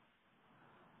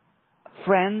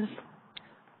Friends,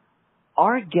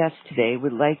 our guest today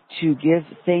would like to give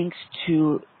thanks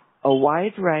to a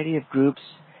wide variety of groups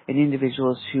and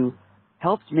individuals who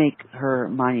helped make her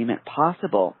monument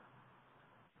possible.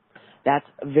 That's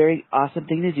a very awesome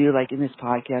thing to do. Like in this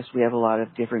podcast, we have a lot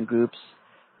of different groups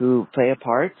who play a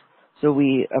part, so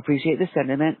we appreciate the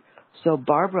sentiment. So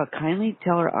Barbara, kindly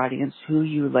tell our audience who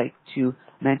you would like to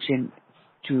mention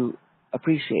to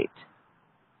appreciate.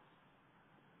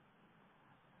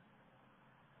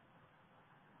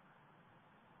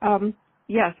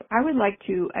 Yes, I would like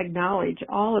to acknowledge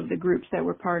all of the groups that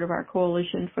were part of our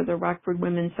coalition for the Rockford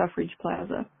Women's Suffrage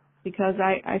Plaza, because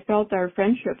I felt our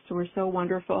friendships were so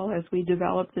wonderful as we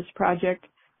developed this project,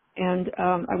 and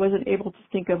I wasn't able to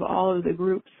think of all of the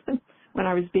groups when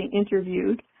I was being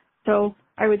interviewed. So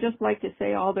I would just like to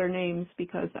say all their names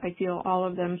because I feel all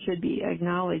of them should be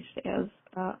acknowledged as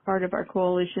part of our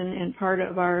coalition and part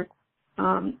of our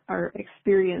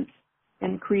experience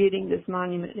in creating this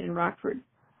monument in Rockford.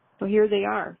 So here they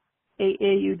are: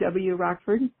 AAUW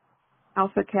Rockford,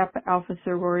 Alpha Kappa Alpha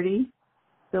Sorority,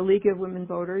 the League of Women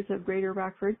Voters of Greater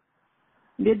Rockford,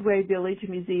 Midway Village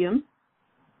Museum,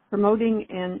 promoting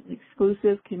and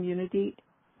inclusive community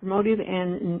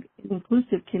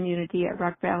at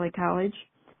Rock Valley College,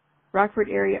 Rockford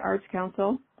Area Arts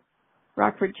Council,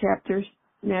 Rockford Chapter,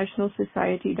 National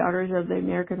Society Daughters of the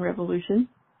American Revolution,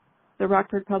 the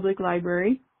Rockford Public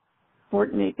Library,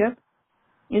 Fort Makeup,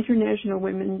 International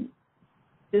Women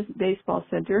Baseball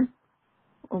Center,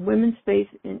 Women's Space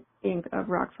Inc. of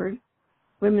Rockford,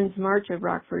 Women's March of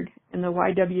Rockford, and the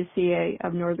YWCA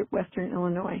of Northwestern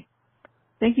Illinois.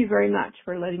 Thank you very much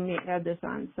for letting me add this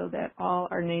on so that all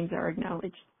our names are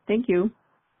acknowledged. Thank you.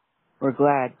 We're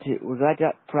glad to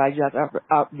provide you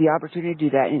the opportunity to do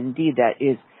that. And indeed, that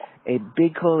is a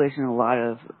big coalition, a lot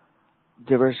of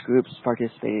diverse groups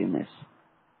participating in this.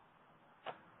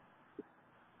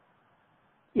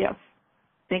 Yes.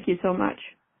 Thank you so much.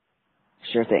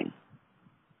 Sure thing.